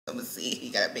Let me see. He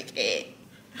got a big head.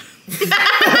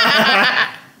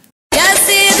 Yes,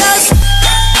 it does.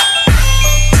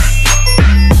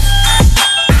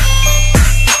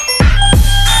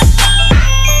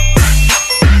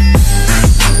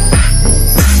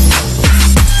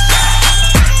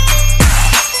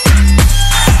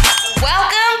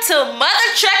 Welcome to Mother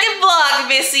Trucking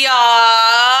Vlogmas, y'all.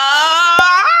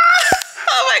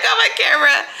 Oh my god, my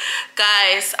camera.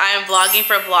 Guys, I'm vlogging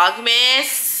for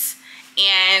Vlogmas,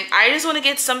 and I just want to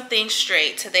get something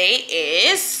straight. Today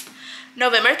is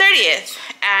November 30th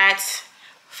at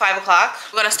 5 o'clock.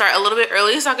 We're gonna start a little bit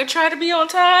early so I can try to be on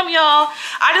time, y'all.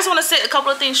 I just want to set a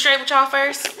couple of things straight with y'all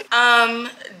first.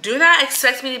 Do not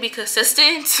expect me to be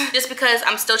consistent just because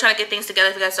I'm still trying to get things together.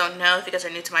 If you guys don't know, if you guys are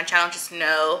new to my channel, just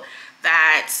know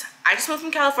that I just moved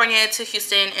from California to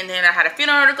Houston, and then I had a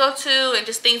funeral to go to, and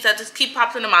just things that just keep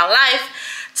popping into my life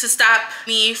to stop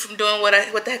me from doing what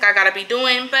the heck I gotta be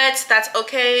doing. But that's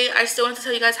okay. I still want to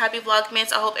tell you guys happy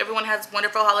Vlogmas. I hope everyone has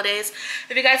wonderful holidays.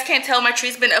 If you guys can't tell, my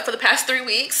tree's been up for the past 3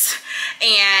 weeks,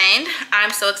 and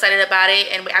I'm so excited about it.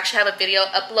 And we actually have a video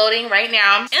uploading right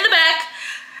now in the back,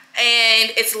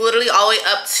 and it's literally all the way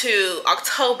up to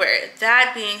October.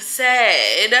 That being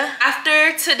said,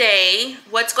 after today,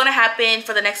 what's going to happen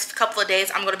for the next couple of days,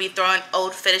 I'm going to be throwing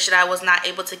old footage that I was not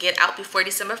able to get out before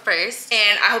December 1st,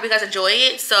 and I hope you guys enjoy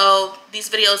it. So these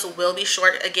videos will be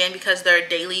short again because they're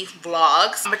daily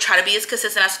vlogs. I'm gonna try to be as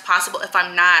consistent as possible. If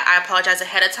I'm not, I apologize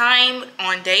ahead of time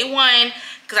on day one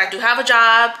because I do have a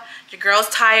job. Your girl's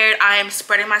tired. I am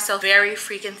spreading myself very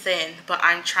freaking thin, but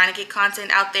I'm trying to get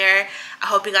content out there. I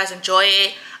hope you guys enjoy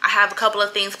it. I have a couple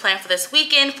of things planned for this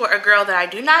weekend for a girl that I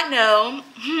do not know.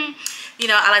 You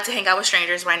know, I like to hang out with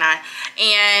strangers, why not?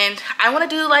 And I want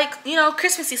to do, like, you know,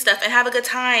 Christmassy stuff and have a good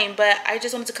time. But I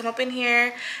just wanted to come up in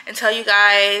here and tell you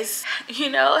guys, you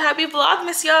know, happy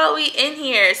Vlogmas, y'all. We in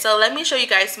here. So let me show you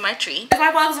guys my tree. If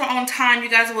my vlogs are on time, you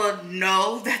guys will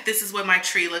know that this is what my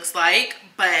tree looks like.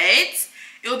 But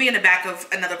it will be in the back of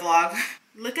another vlog.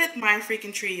 Look at my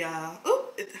freaking tree, y'all. Oh,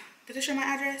 did it show my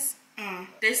address?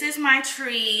 This is my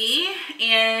tree,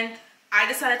 and I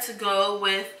decided to go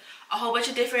with a whole bunch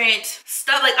of different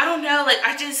stuff. Like, I don't know, like,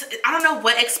 I don't know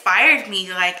what inspired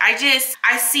me. Like, I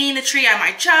seen the tree at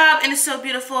my job, and it's so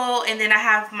beautiful. And then I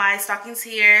have my stockings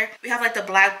here. We have like the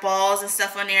black balls and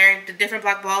stuff on there, the different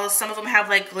black balls. Some of them have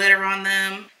like glitter on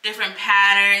them, different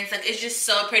patterns. Like, it's just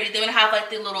so pretty. Then I have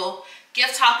like the little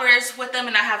gift toppers with them,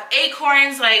 and I have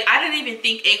acorns. Like, I didn't even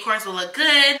think acorns would look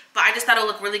good, but I just thought it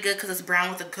would look really good because it's brown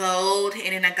with the gold.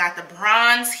 And then I got the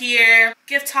bronze here,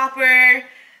 gift topper.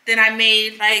 Then I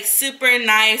made like super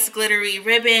nice glittery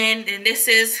ribbon, and this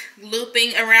is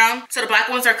looping around. So the black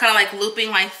ones are kind of like looping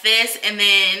like this, and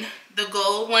then the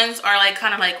gold ones are like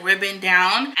kind of like ribbon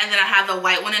down, and then I have the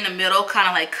white one in the middle kind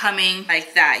of like coming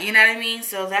like that, you know what I mean?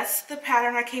 So that's the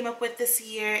pattern I came up with this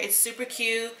year. It's super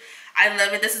cute. I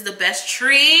love it. This is the best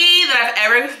tree that I've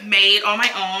ever made on my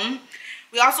own.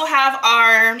 We also have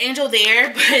our angel there,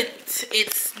 but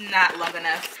it's not long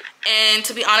enough. And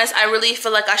to be honest, I really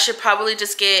feel like I should probably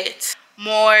just get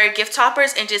more gift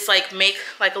toppers and just like make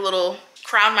like a little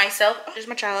crown myself. Oh, there's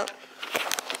my child.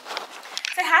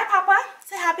 Say hi, Papa.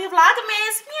 Say happy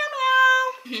Vlogmas.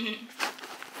 Meow, meow.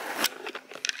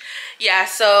 Yeah,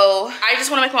 so I just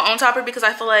want to make my own topper because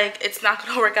I feel like it's not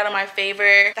going to work out in my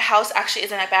favor. The house actually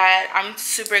isn't that bad. I'm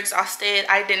super exhausted.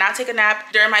 I did not take a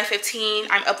nap during my 15.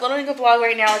 I'm uploading a vlog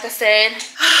right now, like I said.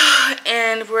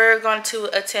 And we're going to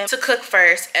attempt to cook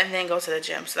first and then go to the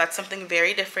gym. So that's something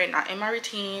very different, not in my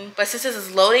routine. But since this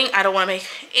is loading, I don't want to make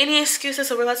any excuses.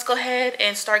 So let's go ahead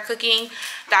and start cooking.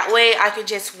 That way I could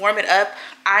just warm it up.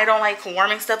 I don't like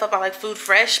warming stuff up. I like food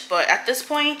fresh. But at this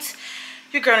point,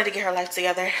 your girl need to get her life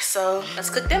together. So let's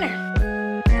cook dinner.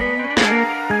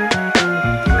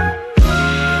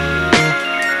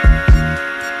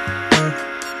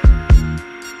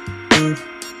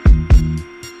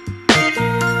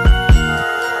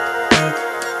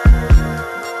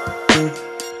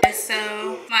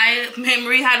 So my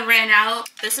memory had ran out.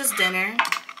 This is dinner.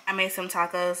 I made some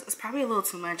tacos. It's probably a little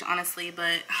too much, honestly,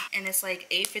 and it's like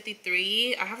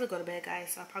 8:53. I have to go to bed,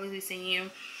 guys, so I'll probably be seeing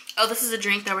you. Oh, this is a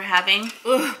drink that we're having.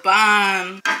 Ooh,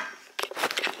 bomb.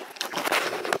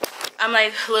 I'm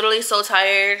like literally so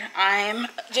tired. I'm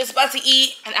just about to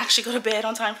eat and actually go to bed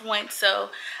on time for once. So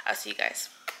I'll see you guys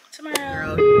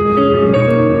tomorrow.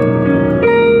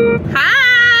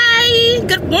 Hi,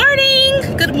 good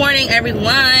morning. Good morning,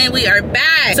 everyone. We are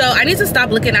back. So I need to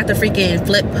stop looking at the freaking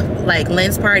flip like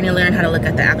lens part and learn how to look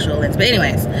at the actual lens. But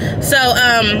anyways, so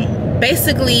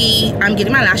basically I'm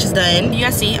getting my lashes done. You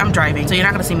guys see I'm driving, so you're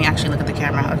not gonna see me actually look at the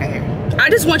camera. Okay, here. I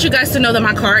just want you guys to know that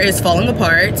my car is falling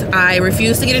apart. I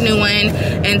refuse to get a new one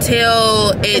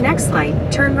until it... The next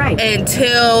light, turn right.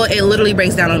 Until it literally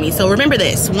breaks down on me. So remember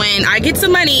this, when I get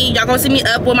some money, y'all gonna see me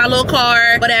up with my little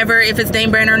car, whatever, if it's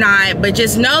name brand or not, but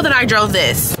just know that I drove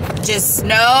this. Just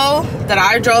know that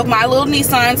I drove my little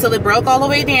Nissan till it broke all the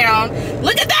way down.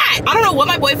 Look at that! I don't know what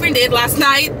my boyfriend did last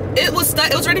night. It was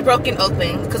already broken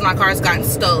open because my car's gotten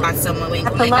stolen by someone.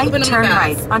 At the light, turn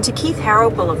right onto Keith Harrow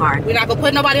Boulevard. We're not gonna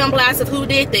put nobody on blast of who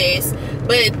did this,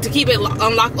 but to keep it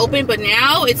unlocked open. But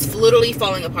now it's literally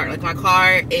falling apart. Like my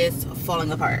car is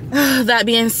falling apart. That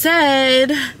being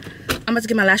said, I'm about to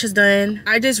get my lashes done.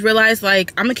 I just realized,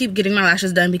 like, I'm gonna keep getting my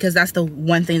lashes done because that's the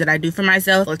one thing that I do for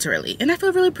myself, literally. And I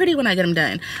feel really pretty when I get them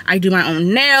done. I do my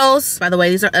own nails. By the way,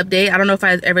 these are update. I don't know if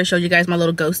I ever showed you guys my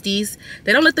little ghosties.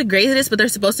 They don't look the greatest, but they're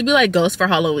supposed to be like ghosts for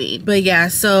Halloween. But yeah,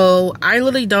 so I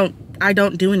literally don't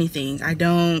do anything. I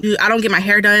don't get my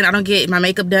hair done. I don't get my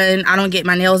makeup done. I don't get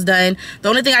my nails done. The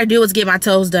only thing I do is get my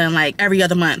toes done like every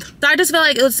other month. So I just feel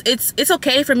like it's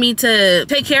okay for me to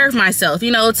take care of myself, you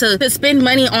know, to spend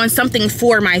money on something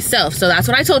for myself. So that's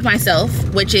what I told myself,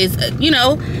 which is, you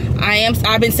know,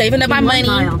 I've been saving up my money.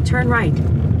 1 mile, turn right.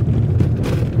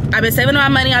 I've been saving up my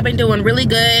money. I've been doing really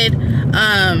good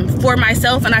for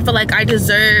myself, and I feel like I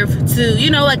deserve to,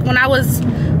 you know, like when I was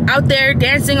out there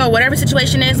dancing or whatever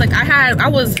situation is, like I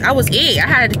was it. I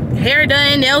had hair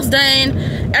done, nails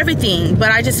done, everything.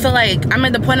 But I just feel like I'm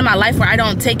at the point in my life where I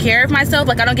don't take care of myself.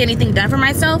 Like I don't get anything done for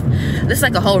myself. This is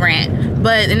like a whole rant.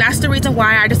 And that's the reason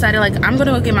why I decided, like, I'm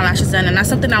gonna go get my lashes done, and that's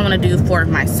something I want to do for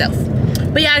myself.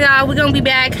 But yeah, y'all, we're gonna be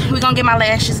back. We're gonna get my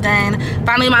lashes done.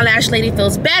 Finally, my lash lady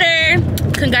feels better.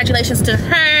 Congratulations to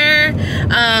her.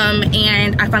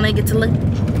 And I finally get to look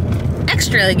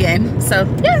extra again. So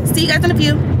yeah, see you guys in a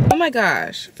few. Oh my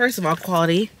gosh, first of all,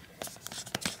 quality.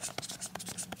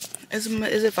 Is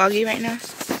it foggy right now?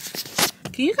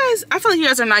 Can you guys, I feel like you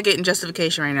guys are not getting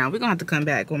justification right now. We're gonna have to come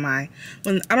back when I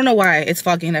don't know why it's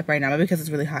fogging up right now, but because it's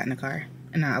really hot in the car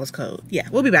and I was cold. Yeah,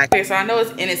 we'll be back. Okay, so I know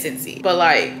it's innocency, but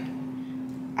like,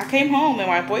 I came home and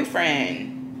my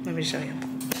boyfriend, let me show you.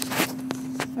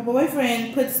 My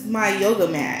boyfriend puts my yoga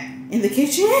mat in the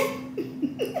kitchen.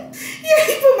 Yeah,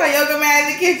 he put my yoga mat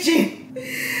in the kitchen.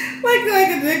 Like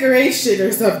a decoration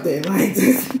or something like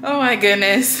this. Oh my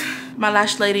goodness. My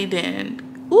lash lady did.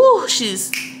 Ooh, she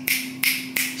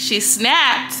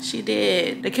snapped. She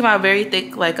did. They came out very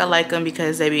thick. Like I like them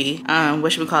because they be,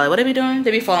 what should we call it? What they be doing?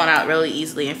 They be falling out really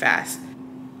easily and fast.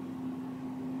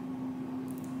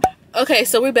 Okay,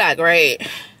 so we're back, right?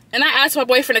 And I asked my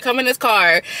boyfriend to come in his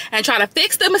car and try to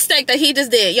fix the mistake that he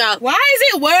just did. Y'all, why is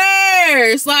it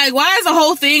worse? Like, why is the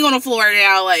whole thing on the floor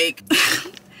now? Like,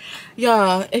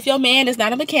 y'all, if your man is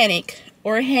not a mechanic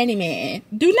or a handyman,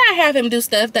 do not have him do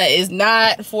stuff that is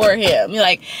not for him.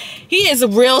 Like, he is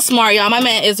real smart, y'all. My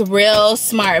man is real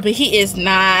smart, but he is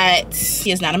not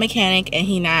a mechanic, and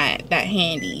he not that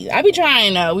handy. I be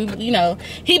trying though. You know,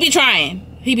 he be trying.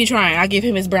 I give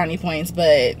him his brownie points,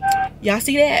 but y'all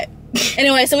see that?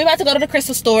 Anyway, so we're about to go to the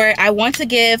crystal store. I want to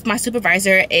give my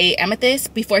supervisor a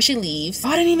amethyst before she leaves. Oh,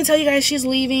 I didn't even tell you guys she's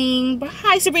leaving. But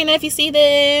hi, Sabrina, if you see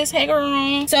this. Hey,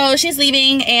 girl. So she's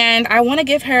leaving, and I want to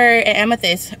give her an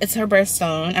amethyst. It's her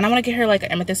birthstone, and I want to get her like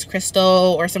an amethyst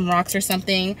crystal or some rocks or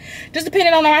something, just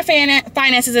depending on my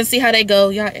finances and see how they go.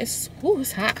 Yeah, it's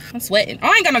hot. I'm sweating. Oh,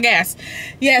 I ain't got no gas.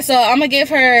 Yeah, so I'm gonna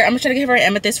try to give her an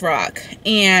amethyst rock.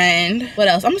 And what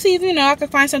else? I'm gonna see if, you know, I can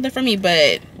find something for me,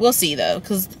 but we'll see though,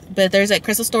 but there's a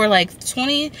crystal store like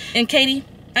 20 in Katy.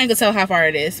 I ain't gonna tell how far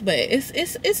it is, but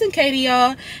it's in Katy,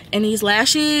 y'all. And these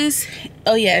lashes,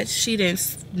 oh yeah, she done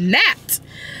snapped.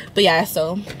 But yeah,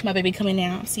 so my baby coming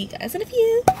now. See you guys in a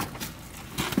few.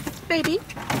 Baby.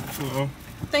 Hello.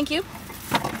 Thank you.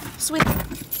 Sweet.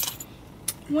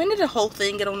 When did the whole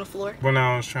thing get on the floor? When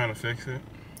I was trying to fix it.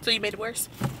 So you made it worse?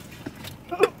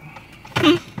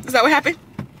 Is that what happened?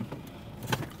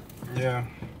 Yeah.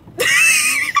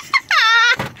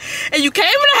 And you came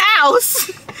in the house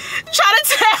trying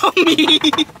to tell me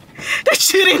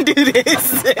that you didn't do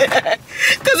this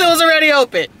because it was already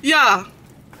open. Yeah.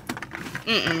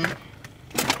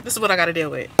 This is what I gotta deal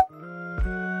with.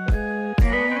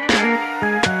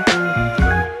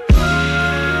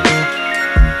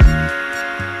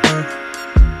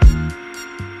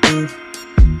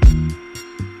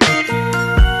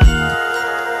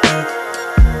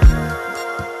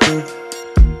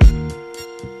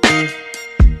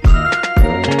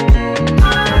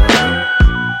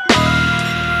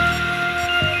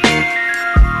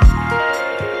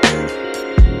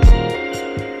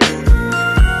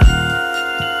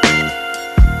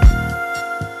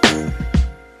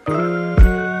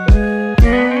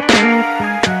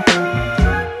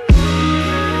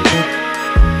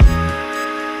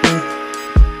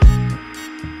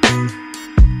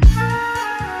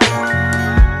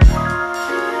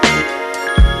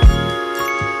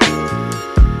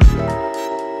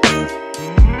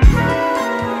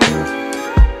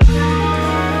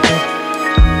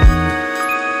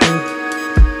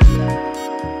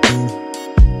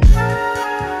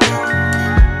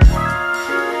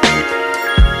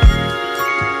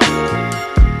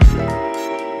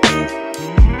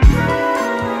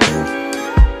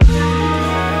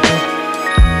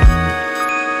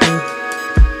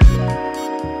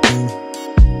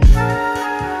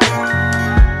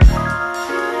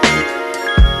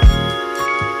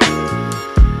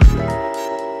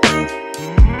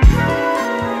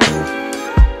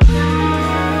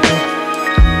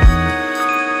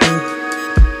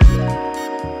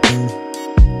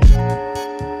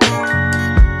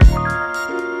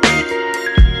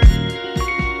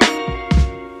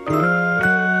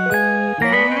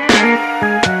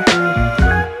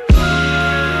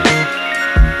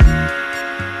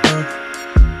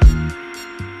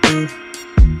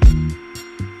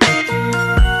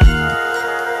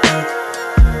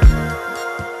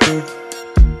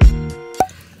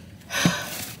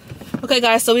 Okay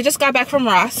guys, so we just got back from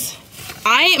Ross.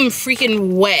 I am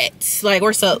freaking wet. Like,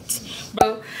 we're soaked.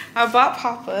 Bro, I bought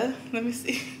Papa. Let me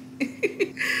see.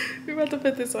 We're about to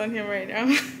put this on him right now.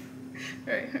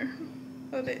 Right here.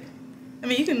 Hold it. I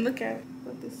mean, you can look at it.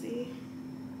 Let us see.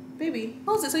 Baby,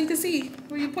 hold it so you can see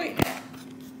where you're pointing at.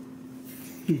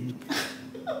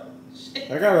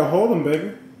 I gotta hold him,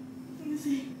 baby. Let me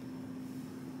see.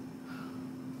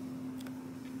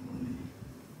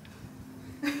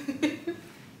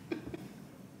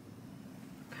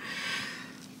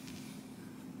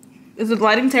 Is the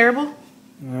lighting terrible?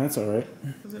 No, that's alright.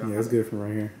 Yeah, it's good from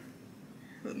right here.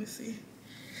 Let me see.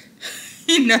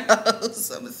 He knows.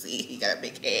 Let me see. He got a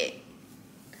big head.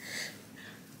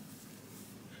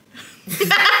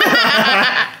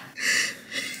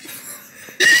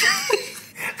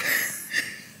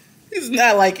 He's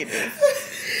not liking it.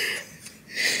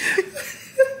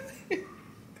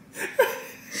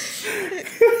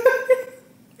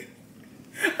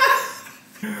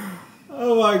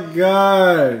 Oh my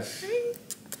gosh.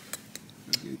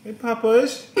 Hey,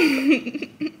 Papa's.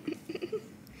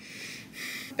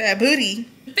 Bad booty.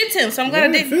 It fits him, so I'm glad I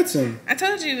did. It fits him. I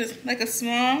told you it was like a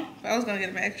small, but I was gonna get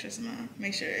him an extra small.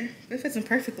 Make sure. But it fits him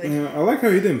perfectly. I like how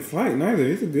he didn't fight neither.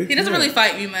 He's a good He doesn't cat. really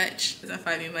fight me much. He doesn't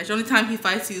fight me much. The only time he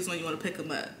fights you is when you want to pick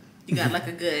him up. You got like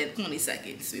a good 20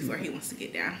 seconds before he wants to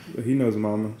get down. But he knows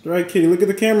mama. All right, kitty, look at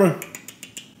the camera.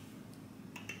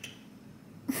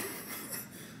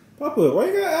 Papa, why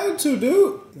you got attitude,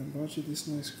 dude? I bought you this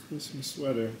nice Christmas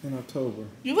sweater in October.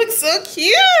 You look so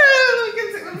cute. Let me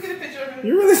get a picture of him.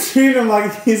 You really treat him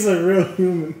like he's a real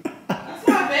human. That's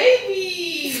my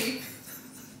baby.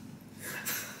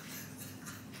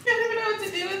 I don't even know what to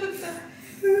do with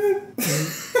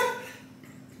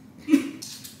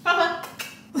him. Papa.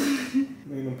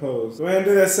 Make him pose. Go ahead and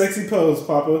do that sexy pose,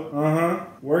 Papa. Uh-huh.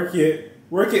 Work it.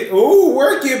 Work it. Ooh,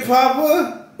 work it,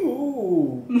 Papa.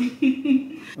 Ooh.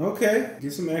 Okay.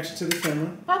 Give some action to the camera.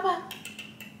 Papa.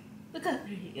 Look up.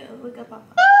 There you go. Look up, Papa.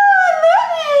 Oh, look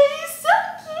at it. He's so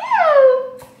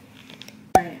cute.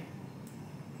 All right.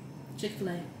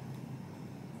 Chick-fil-A.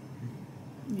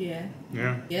 Yeah.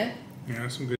 Yeah. Yeah? Yeah,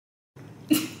 that's some good.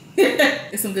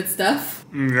 It's some good stuff.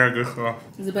 Yeah, good stuff.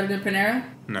 Is it better than Panera?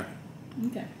 No.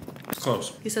 Okay. It's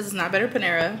close. He says it's not better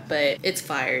Panera, but it's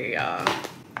fire, y'all.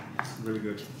 Really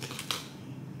good.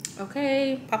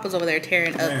 Okay, Papa's over there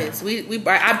tearing up his.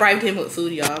 I bribed him with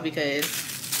food, y'all, because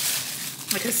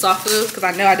like his soft food, because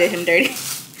I know I did him dirty.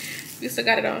 We still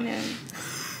got it on him.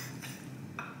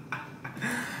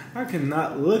 I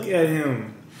cannot look at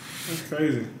him. That's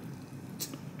crazy.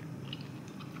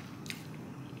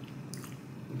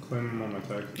 I'm claiming him on my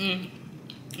tag. And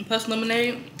plus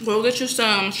lemonade. Go get you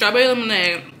some strawberry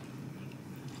lemonade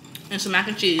and some mac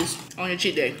and cheese on your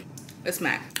cheat day. It's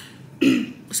mac.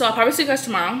 So I'll probably see you guys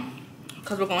tomorrow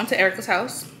because we're going to Erica's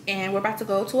house and we're about to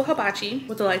go to a hibachi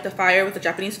with the fire with the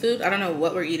Japanese food. I don't know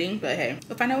what we're eating, but hey,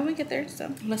 we'll find out when we get there.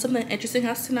 So unless something interesting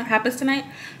happens tonight,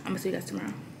 I'm gonna see you guys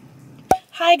tomorrow.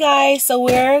 Hi guys, so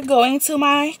we're going to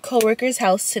my coworker's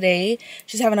house today.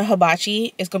 She's having a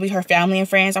hibachi. It's gonna be her family and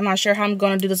friends. I'm not sure how I'm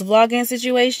gonna do this vlogging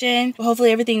situation, but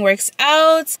hopefully everything works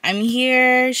out. I'm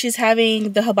here. She's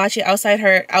having the hibachi outside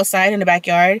in the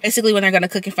backyard, basically when they're gonna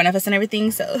cook in front of us and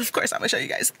everything. So of course I'm gonna show you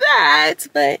guys that.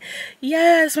 But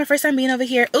yeah, it's my first time being over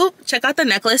here. Oop, check out the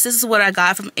necklace. This is what I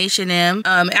got from H&M.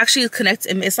 It actually connects.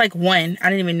 It's like one. I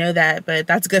didn't even know that, but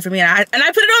that's good for me. And I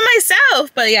put it on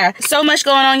myself. But yeah, so much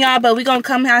going on, y'all. But we gonna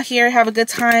come out here, have a good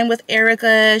time with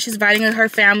Erica. She's inviting her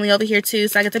family over here too,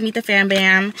 so I get to meet the fam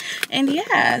bam. And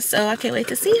yeah, so I can't wait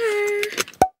to see her.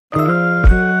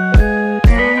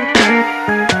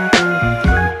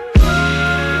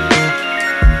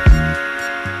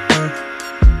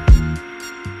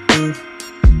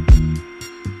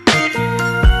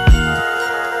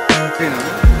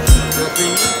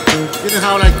 You know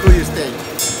how like cool you stay?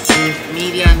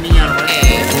 Medium,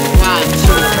 rare. 1, 2,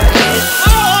 3.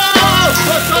 Oh,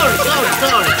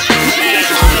 sorry.